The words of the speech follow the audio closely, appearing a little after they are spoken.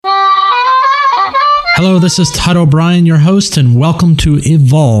Hello, this is Todd O'Brien, your host, and welcome to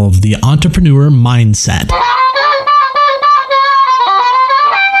Evolve, the Entrepreneur Mindset.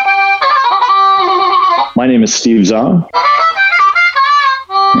 My name is Steve Zahm,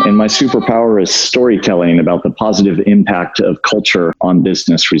 and my superpower is storytelling about the positive impact of culture on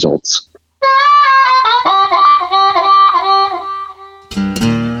business results.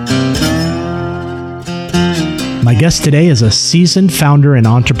 My guest today is a seasoned founder and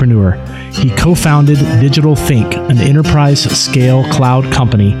entrepreneur. He co-founded Digital Think, an enterprise-scale cloud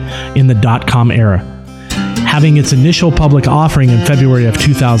company in the dot-com era. Having its initial public offering in February of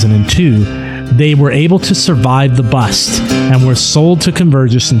 2002, they were able to survive the bust and were sold to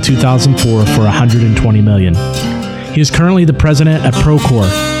Convergys in 2004 for $120 million. He is currently the president at Procore,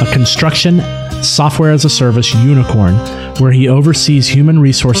 a construction software-as-a-service unicorn, where he oversees human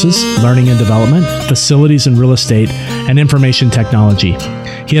resources, learning and development, facilities and real estate, and information technology.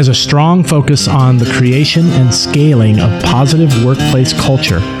 He has a strong focus on the creation and scaling of positive workplace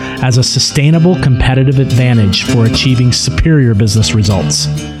culture as a sustainable competitive advantage for achieving superior business results.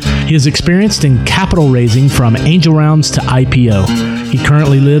 He is experienced in capital raising from angel rounds to IPO. He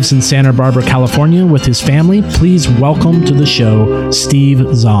currently lives in Santa Barbara, California with his family. Please welcome to the show, Steve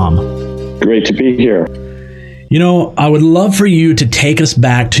Zahm. Great to be here. You know, I would love for you to take us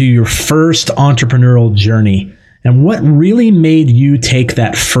back to your first entrepreneurial journey and what really made you take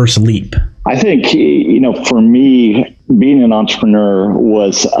that first leap. I think, for me, being an entrepreneur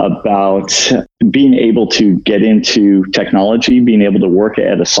was about being able to get into technology, being able to work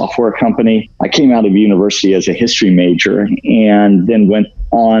at a software company. I came out of university as a history major and then went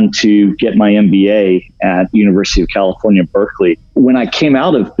on to get my MBA at University of California, Berkeley. When I came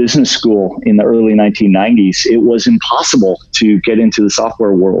out of business school in the early 1990s, it was impossible to get into the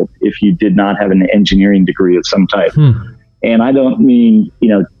software world if you did not have an engineering degree of some type. And I don't mean,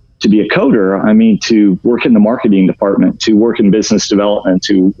 to be a coder, I mean to work in the marketing department, to work in business development,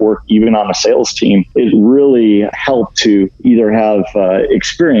 to work even on a sales team. It really helped to either have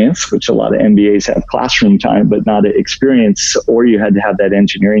experience, which a lot of MBAs have classroom time, but not experience, or you had to have that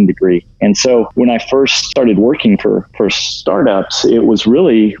engineering degree. And so when I first started working for startups, it was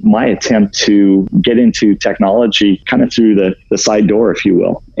really my attempt to get into technology kind of through the side door, if you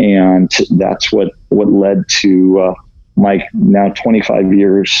will. And that's what led to my now 25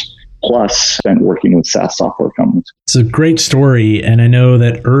 years plus spent working with SaaS software companies. It's a great story. And I know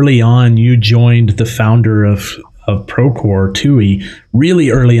that early on, you joined the founder of Procore, Tui, really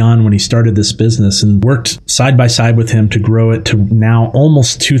early on when he started this business and worked side by side with him to grow it to now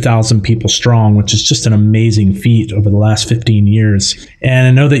almost 2,000 people strong, which is just an amazing feat over the last 15 years. And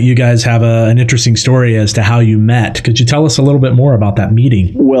I know that you guys have an interesting story as to how you met. Could you tell us a little bit more about that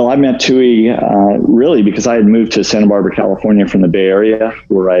meeting? Well, I met Tui really because I had moved to Santa Barbara, California from the Bay Area,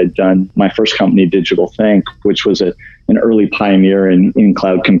 where I had done my first company, Digital Think, which was an early pioneer in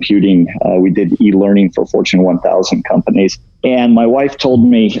cloud computing. We did e-learning for Fortune 1000 companies. And my wife told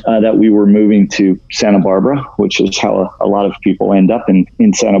me that we were moving to Santa Barbara, which is how a lot of people end up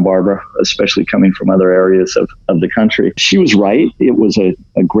in Santa Barbara, especially coming from other areas of the country. She was right. It was a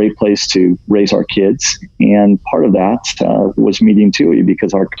great place to raise our kids. And part of that was meeting Tui,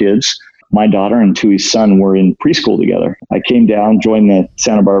 because our kids, my daughter and Tui's son, were in preschool together. I came down, joined the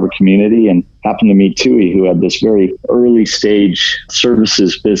Santa Barbara community, and happened to meet Tui, who had this very early stage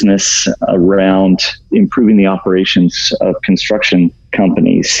services business around improving the operations of construction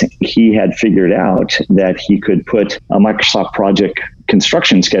companies. He had figured out that he could put a Microsoft project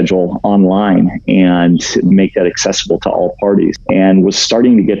construction schedule online and make that accessible to all parties, and was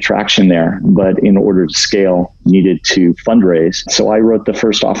starting to get traction there. But in order to scale, needed to fundraise. So I wrote the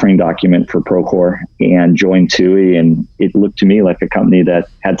first offering document for Procore and joined Tui, and it looked to me like a company that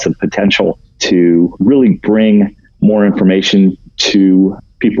had some potential to really bring more information to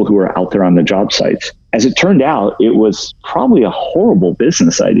people who are out there on the job sites. As it turned out, it was probably a horrible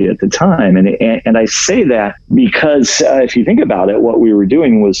business idea at the time. And I say that because if you think about it, what we were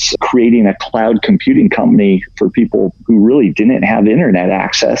doing was creating a cloud computing company for people who really didn't have internet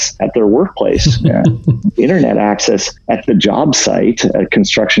access at their workplace. Internet access at the job site, a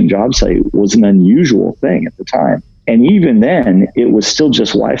construction job site, was an unusual thing at the time. And even then, it was still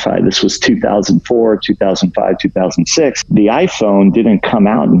just Wi-Fi. This was 2004, 2005, 2006. The iPhone didn't come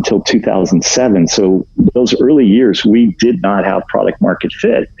out until 2007. So those early years, we did not have product market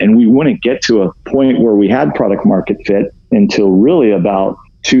fit. And we wouldn't get to a point where we had product market fit until really about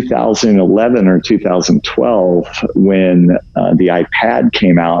 2011 or 2012 when the iPad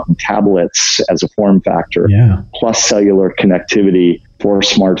came out and tablets as a form factor, plus cellular connectivity for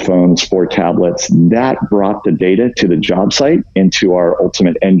smartphones, for tablets. That brought the data to the job site and to our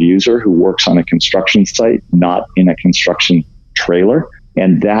ultimate end user who works on a construction site, not in a construction trailer.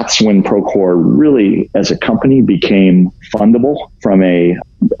 And that's when Procore really, as a company, became fundable from a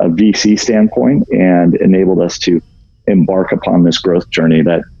VC standpoint and enabled us to embark upon this growth journey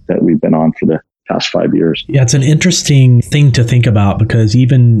that we've been on for the past 5 years. Yeah, it's an interesting thing to think about because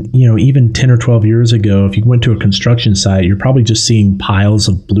even 10 or 12 years ago, if you went to a construction site, you're probably just seeing piles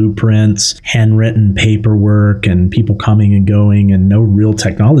of blueprints, handwritten paperwork, and people coming and going and no real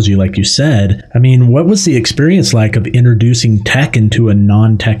technology, like you said. I mean, what was the experience like of introducing tech into a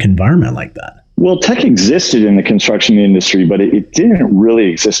non-tech environment like that? Well, tech existed in the construction industry, but it didn't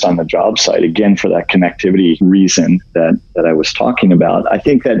really exist on the job site, again, for that connectivity reason that I was talking about. I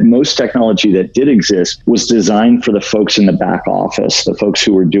think that most technology that did exist was designed for the folks in the back office, the folks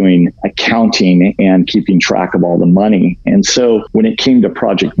who were doing accounting and keeping track of all the money. And so when it came to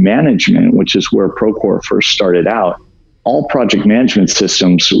project management, which is where Procore first started out, all project management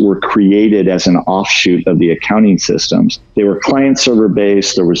systems were created as an offshoot of the accounting systems. They were client-server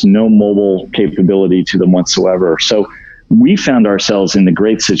based. There was no mobile capability to them whatsoever. So we found ourselves in the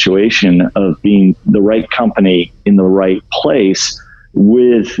great situation of being the right company in the right place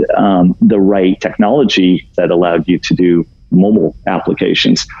with the right technology that allowed you to do mobile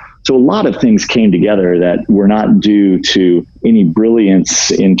applications. So a lot of things came together that were not due to any brilliance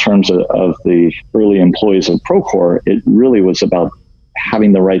in terms of the early employees of Procore. It really was about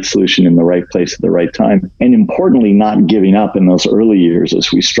having the right solution in the right place at the right time. And importantly, not giving up in those early years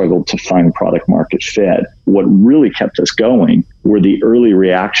as we struggled to find product market fit. What really kept us going were the early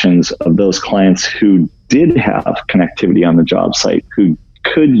reactions of those clients who did have connectivity on the job site, who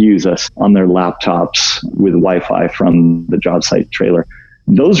could use us on their laptops with Wi-Fi from the job site trailer.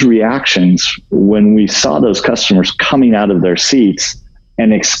 Those reactions, when we saw those customers coming out of their seats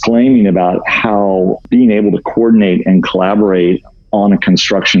and exclaiming about how being able to coordinate and collaborate on a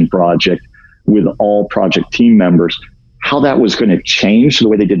construction project with all project team members, how that was going to change the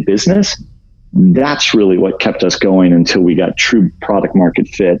way they did business, that's really what kept us going until we got true product market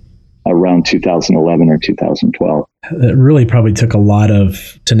fit around 2011 or 2012. It really probably took a lot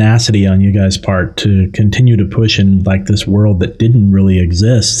of tenacity on you guys' part to continue to push in like this world that didn't really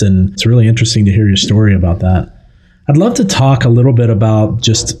exist. And it's really interesting to hear your story about that. I'd love to talk a little bit about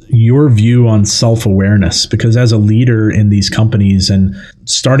just your view on self-awareness, because as a leader in these companies and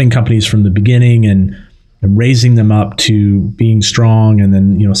starting companies from the beginning and raising them up to being strong and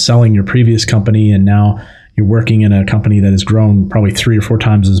then, selling your previous company, and now you're working in a company that has grown probably 3 or 4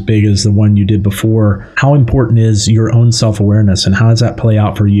 times as big as the one you did before. How important is your own self-awareness, and how does that play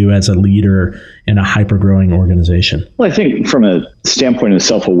out for you as a leader in a hyper-growing organization? Well, I think from a standpoint of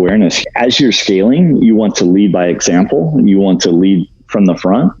self-awareness, as you're scaling, you want to lead by example. You want to lead from the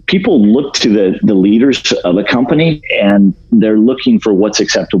front. People look to the leaders of a company and they're looking for what's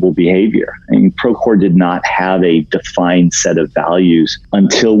acceptable behavior. I mean, Procore did not have a defined set of values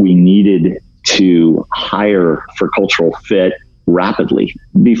until we needed to hire for cultural fit rapidly.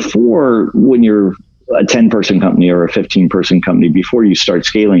 Before, when you're a 10-person company or a 15-person company, before you start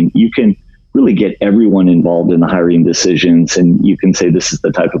scaling, you can really get everyone involved in the hiring decisions, and you can say, this is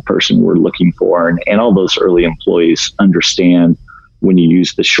the type of person we're looking for. And all those early employees understand when you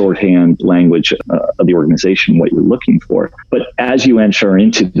use the shorthand language of the organization, what you're looking for. But as you enter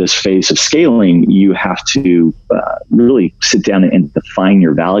into this phase of scaling, you have to really sit down and define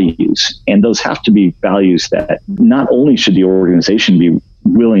your values. And those have to be values that not only should the organization be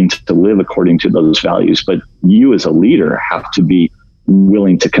willing to live according to those values, but you as a leader have to be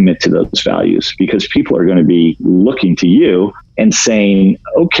willing to commit to those values, because people are going to be looking to you and saying,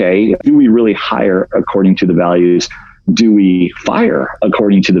 okay, do we really hire according to the values? Do we fire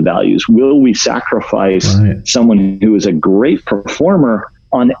according to the values? Will we sacrifice someone who is a great performer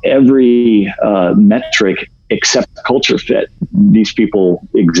on every metric except culture fit? These people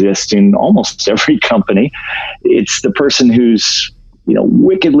exist in almost every company. It's the person who's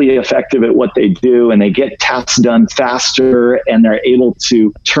wickedly effective at what they do, and they get tasks done faster, and they're able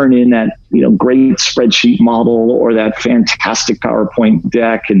to turn in that great spreadsheet model or that fantastic PowerPoint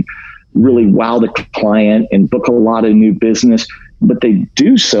deck and really wow the client and book a lot of new business. But they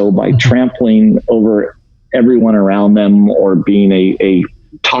do so by trampling over everyone around them or being a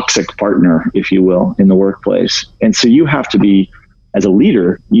toxic partner, if you will, in the workplace. And so you have to be as a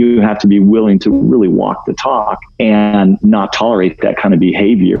leader, you have to be willing to really walk the talk and not tolerate that kind of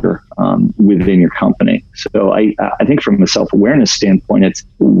behavior within your company. So I think from a self-awareness standpoint, it's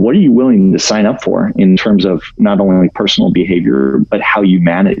what are you willing to sign up for in terms of not only personal behavior, but how you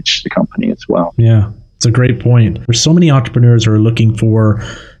manage the company as well. Yeah, it's a great point. There's so many entrepreneurs who are looking for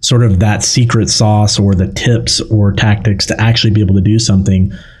sort of that secret sauce or the tips or tactics to actually be able to do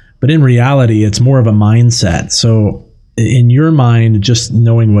something. But in reality, it's more of a mindset. So in your mind, just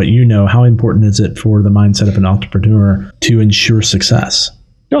knowing what you know, how important is it for the mindset of an entrepreneur to ensure success?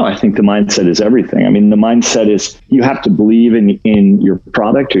 No, I think the mindset is everything. I mean, the mindset is you have to believe in your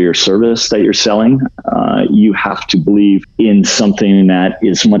product or your service that you're selling. You have to believe in something that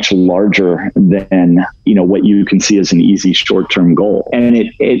is much larger than, what you can see as an easy short-term goal. And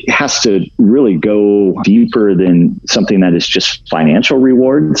it has to really go deeper than something that is just financial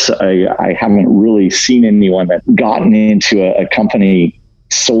rewards. I haven't really seen anyone that gotten into a company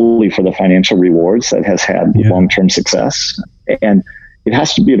solely for the financial rewards that has had long-term success. And it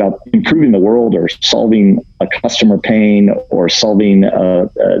has to be about improving the world or solving a customer pain or solving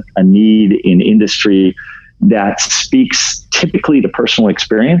a need in industry that speaks typically to personal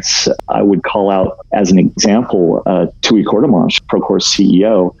experience. I would call out as an example, Tui Kordemansch, Procore's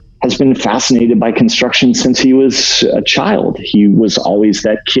CEO, has been fascinated by construction since he was a child. He was always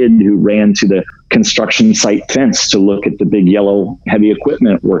that kid who ran to the construction site fence to look at the big yellow heavy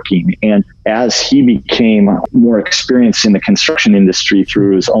equipment working. And as he became more experienced in the construction industry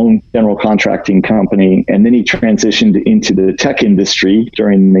through his own general contracting company, and then he transitioned into the tech industry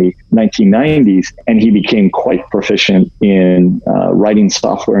during the 1990s, and he became quite proficient in writing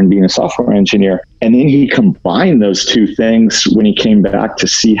software and being a software engineer. And then he combined those two things when he came back to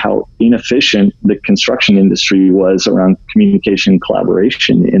see how inefficient the construction industry was around communication and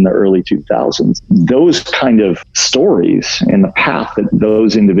collaboration in the early 2000s. Those kind of stories and the path that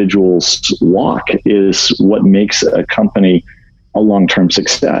those individuals walk is what makes a company a long-term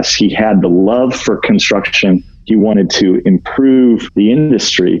success. He had the love for construction. He wanted to improve the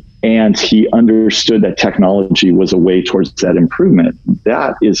industry, and he understood that technology was a way towards that improvement.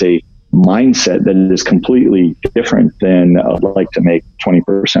 That is a mindset that is completely different than I'd like to make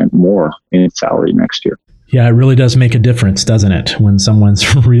 20% more in salary next year. Yeah, it really does make a difference, doesn't it? When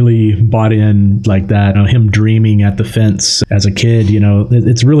someone's really bought in like that, him dreaming at the fence as a kid,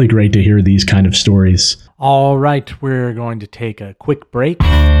 it's really great to hear these kind of stories. All right, we're going to take a quick break.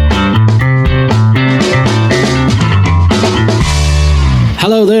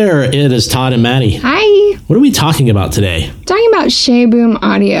 Hello there, it is Todd and Maddie. Hi. What are we talking about today? Talking about Shayboom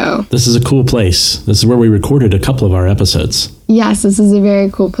Audio. This is a cool place. This is where we recorded a couple of our episodes. Yes, this is a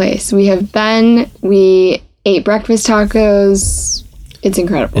very cool place. We ate breakfast tacos. It's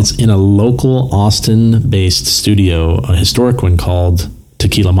incredible. It's in a local Austin-based studio, a historic one called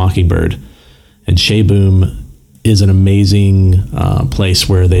Tequila Mockingbird. And Shayboom is an amazing place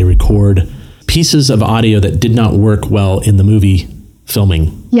where they record pieces of audio that did not work well in the movie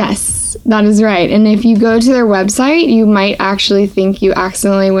filming. Yes, that is right. And if you go to their website, you might actually think you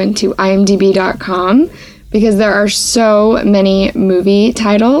accidentally went to imdb.com because there are so many movie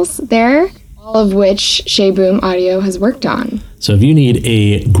titles there, all of which Shayboom Audio has worked on. So if you need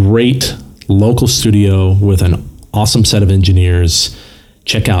a great local studio with an awesome set of engineers,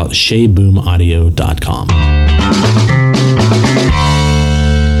 check out shayboomaudio.com.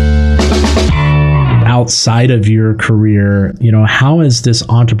 Outside of your career, how has this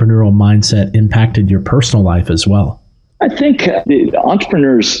entrepreneurial mindset impacted your personal life as well? I think the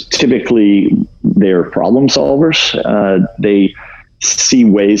entrepreneurs typically, they're problem solvers. They see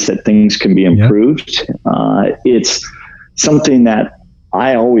ways that things can be improved. Yep. It's something that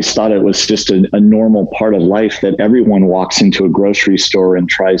I always thought it was just a normal part of life that everyone walks into a grocery store and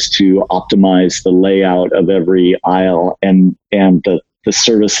tries to optimize the layout of every aisle and the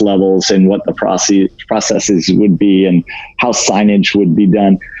service levels and what the processes would be and how signage would be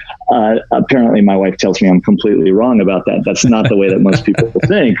done. Apparently my wife tells me I'm completely wrong about that. That's not the way that most people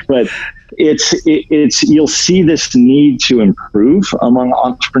think, but it's you'll see this need to improve among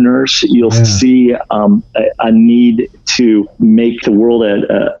entrepreneurs. You'll see a need to make the world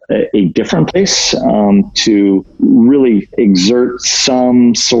a different place, to really exert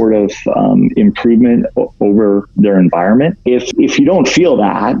some sort of improvement over their environment. If you don't feel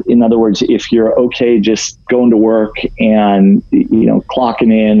that, in other words, if you're okay just going to work and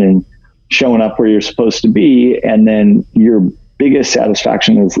clocking in and showing up where you're supposed to be, and then your biggest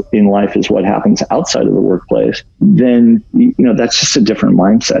satisfaction in life is what happens outside of the workplace, then that's just a different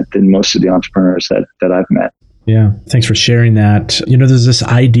mindset than most of the entrepreneurs that I've met. Yeah. Thanks for sharing that. There's this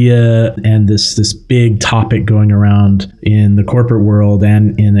idea and this big topic going around in the corporate world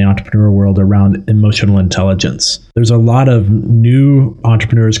and in the entrepreneur world around emotional intelligence. There's a lot of new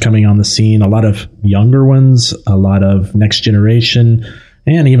entrepreneurs coming on the scene, a lot of younger ones, a lot of next generation,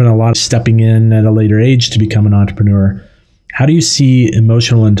 and even a lot stepping in at a later age to become an entrepreneur. How do you see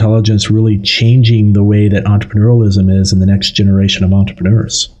emotional intelligence really changing the way that entrepreneurialism is in the next generation of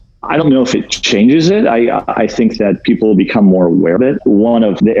entrepreneurs? I don't know if it changes it. I think that people become more aware of it. One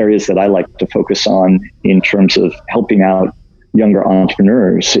of the areas that I like to focus on in terms of helping out younger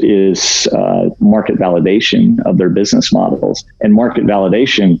entrepreneurs is market validation of their business models. And market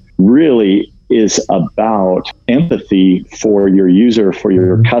validation really is about empathy for your user, for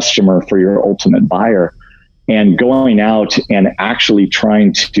your customer, for your ultimate buyer, and going out and actually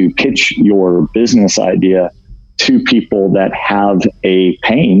trying to pitch your business idea to people that have a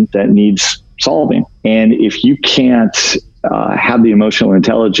pain that needs solving. And if you can't have the emotional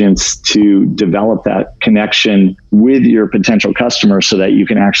intelligence to develop that connection with your potential customer so that you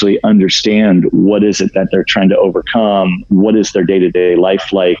can actually understand what is it that they're trying to overcome, what is their day-to-day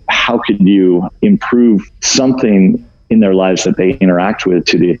life like, how could you improve something in their lives that they interact with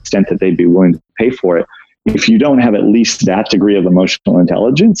to the extent that they'd be willing to pay for it. If you don't have at least that degree of emotional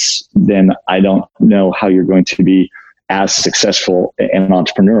intelligence, then I don't know how you're going to be as successful an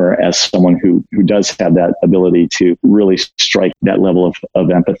entrepreneur as someone who does have that ability to really strike that level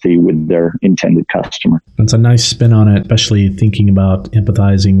of empathy with their intended customer. That's a nice spin on it, especially thinking about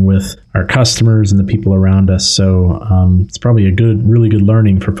empathizing with our customers and the people around us. So it's probably a really good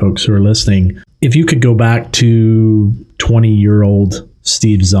learning for folks who are listening. If you could go back to 20-year-old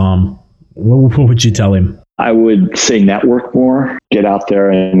Steve Zahm, what would you tell him? I would say network more, get out there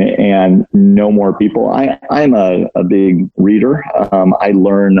and know more people. I'm a big reader. I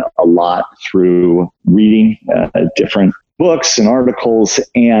learn a lot through reading different books and articles.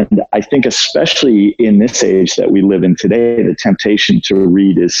 And I think especially in this age that we live in today, the temptation to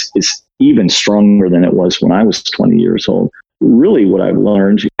read is even stronger than it was when I was 20 years old. Really what I've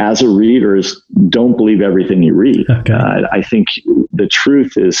learned as a reader is don't believe everything you read. Okay. I think the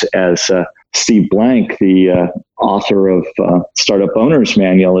truth is, as Steve Blank, the author of Startup Owner's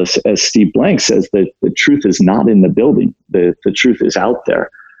Manual, as Steve Blank says, that the truth is not in the building. The truth is out there.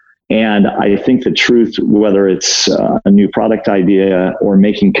 And I think the truth, whether it's a new product idea or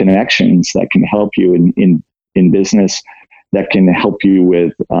making connections that can help you in business, that can help you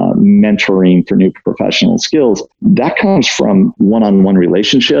with mentoring for new professional skills, that comes from one-on-one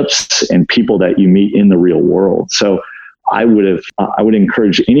relationships and people that you meet in the real world. So I would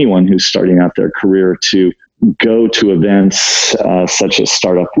encourage anyone who's starting out their career to go to events such as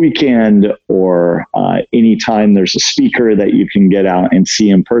Startup Weekend or anytime there's a speaker that you can get out and see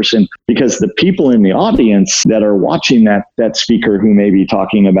in person, because the people in the audience that are watching that speaker who may be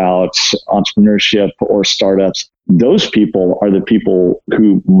talking about entrepreneurship or startups, those people are the people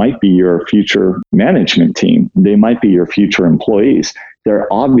who might be your future management team. They might be your future employees.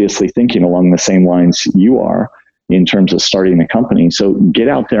 They're obviously thinking along the same lines you are in terms of starting a company. So get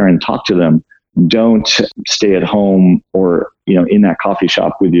out there and talk to them. Don't stay at home or, in that coffee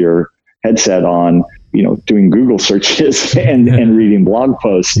shop with your headset on, doing Google searches and reading blog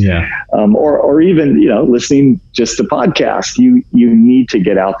posts, or even, listening just to podcasts. You need to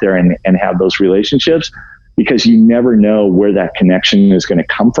get out there and have those relationships, because you never know where that connection is going to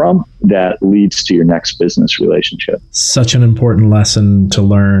come from that leads to your next business relationship. Such an important lesson to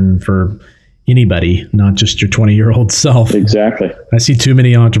learn for anybody, not just your 20-year-old self. Exactly. I see too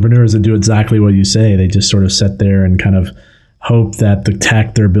many entrepreneurs that do exactly what you say. They just sort of sit there and kind of hope that the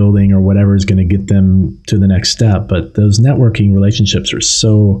tech they're building or whatever is going to get them to the next step. But those networking relationships are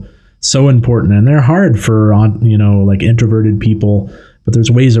so important, and they're hard for, like introverted people, but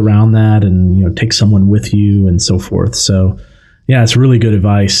there's ways around that, and, take someone with you and so forth. So yeah, it's really good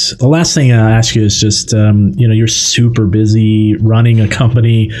advice. The last thing I ask you is just, you're super busy running a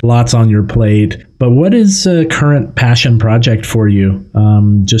company, lots on your plate, but what is a current passion project for you?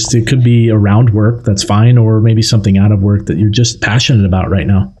 It could be around work, that's fine, or maybe something out of work that you're just passionate about right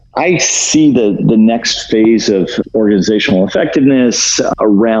now. I see the next phase of organizational effectiveness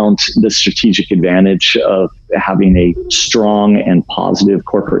around the strategic advantage of having a strong and positive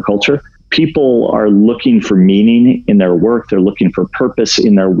corporate culture. People are looking for meaning in their work. They're looking for purpose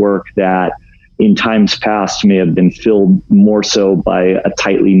in their work that in times past may have been filled more so by a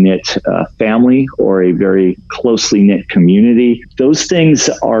tightly knit family or a very closely knit community. Those things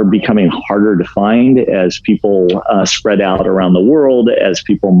are becoming harder to find as people spread out around the world, as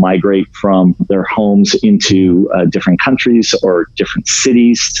people migrate from their homes into different countries or different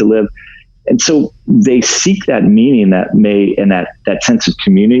cities to live. And so they seek that meaning and that sense of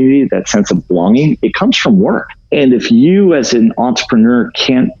community, that sense of belonging. It comes from work. And if you as an entrepreneur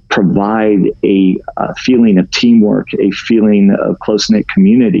can't provide a feeling of teamwork, a feeling of close-knit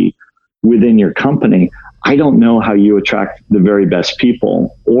community within your company, I don't know how you attract the very best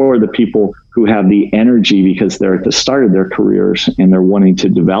people, or the people who have the energy because they're at the start of their careers and they're wanting to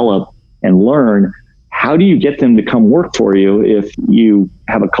develop and learn. How do you get them to come work for you if you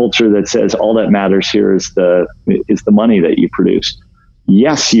have a culture that says all that matters here is the money that you produce?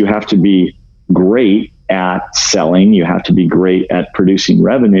 Yes, you have to be great at selling. You have to be great at producing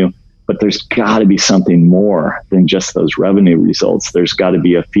revenue, but there's got to be something more than just those revenue results. There's got to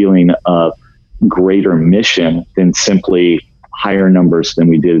be a feeling of greater mission than simply higher numbers than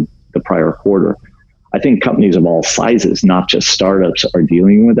we did the prior quarter. I think companies of all sizes, not just startups, are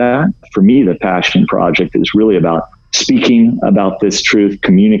dealing with that. For me, the passion project is really about speaking about this truth,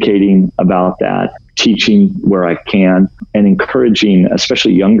 communicating about that, teaching where I can, and encouraging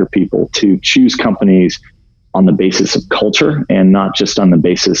especially younger people to choose companies on the basis of culture and not just on the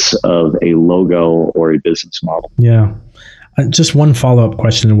basis of a logo or a business model. Yeah. Just one follow-up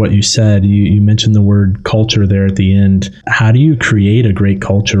question to what you said. You mentioned the word culture there at the end. How do you create a great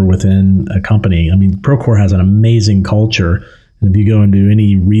culture within a company? I mean, Procore has an amazing culture. And if you go and do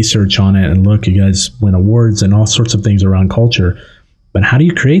any research on it and look, you guys win awards and all sorts of things around culture. But how do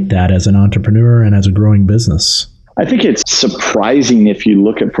you create that as an entrepreneur and as a growing business? I think it's surprising if you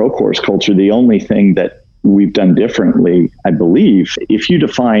look at Procore's culture. The only thing that we've done differently, I believe, if you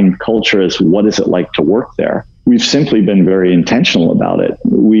define culture as what is it like to work there, we've simply been very intentional about it.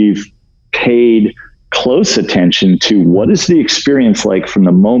 We've paid close attention to what is the experience like from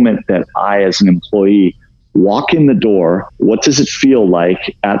the moment that I, as an employee, walk in the door. What does it feel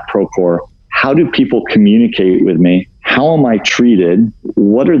like at Procore? How do people communicate with me? How am I treated?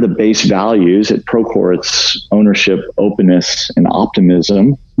 What are the base values at Procore? It's ownership, openness, and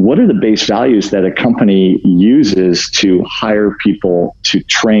optimism. What are the base values that a company uses to hire people, to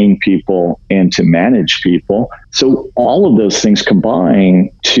train people, and to manage people? So all of those things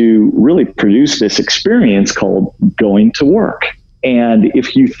combine to really produce this experience called going to work. And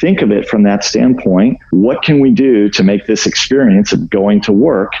if you think of it from that standpoint, what can we do to make this experience of going to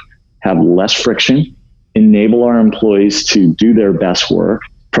work have less friction, enable our employees to do their best work,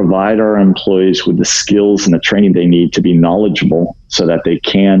 provide our employees with the skills and the training they need to be knowledgeable so that they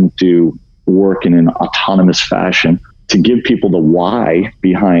can do work in an autonomous fashion, to give people the why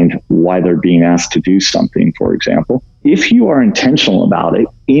behind why they're being asked to do something, for example. If you are intentional about it,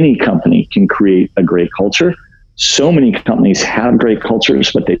 any company can create a great culture. So many companies have great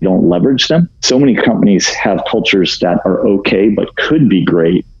cultures, but they don't leverage them. So many companies have cultures that are okay, but could be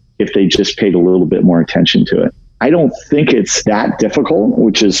great if they just paid a little bit more attention to it. I don't think it's that difficult,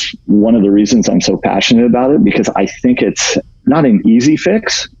 which is one of the reasons I'm so passionate about it, because I think it's not an easy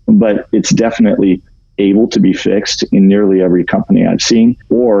fix, but it's definitely able to be fixed in nearly every company I've seen,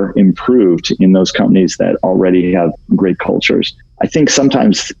 or improved in those companies that already have great cultures. I think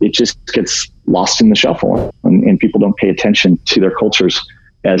sometimes it just gets lost in the shuffle, and people don't pay attention to their cultures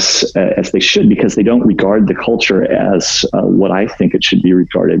as they should, because they don't regard the culture as what I think it should be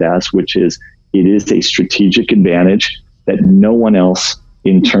regarded as, which is it is a strategic advantage that no one else,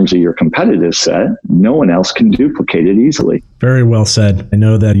 in terms of your competitive set, no one else can duplicate it easily. Very well said. I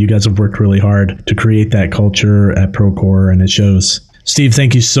know that you guys have worked really hard to create that culture at Procore, and it shows. Steve,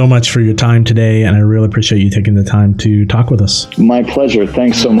 thank you so much for your time today, and I really appreciate you taking the time to talk with us. My pleasure.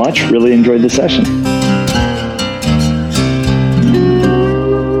 Thanks so much. Really enjoyed the session.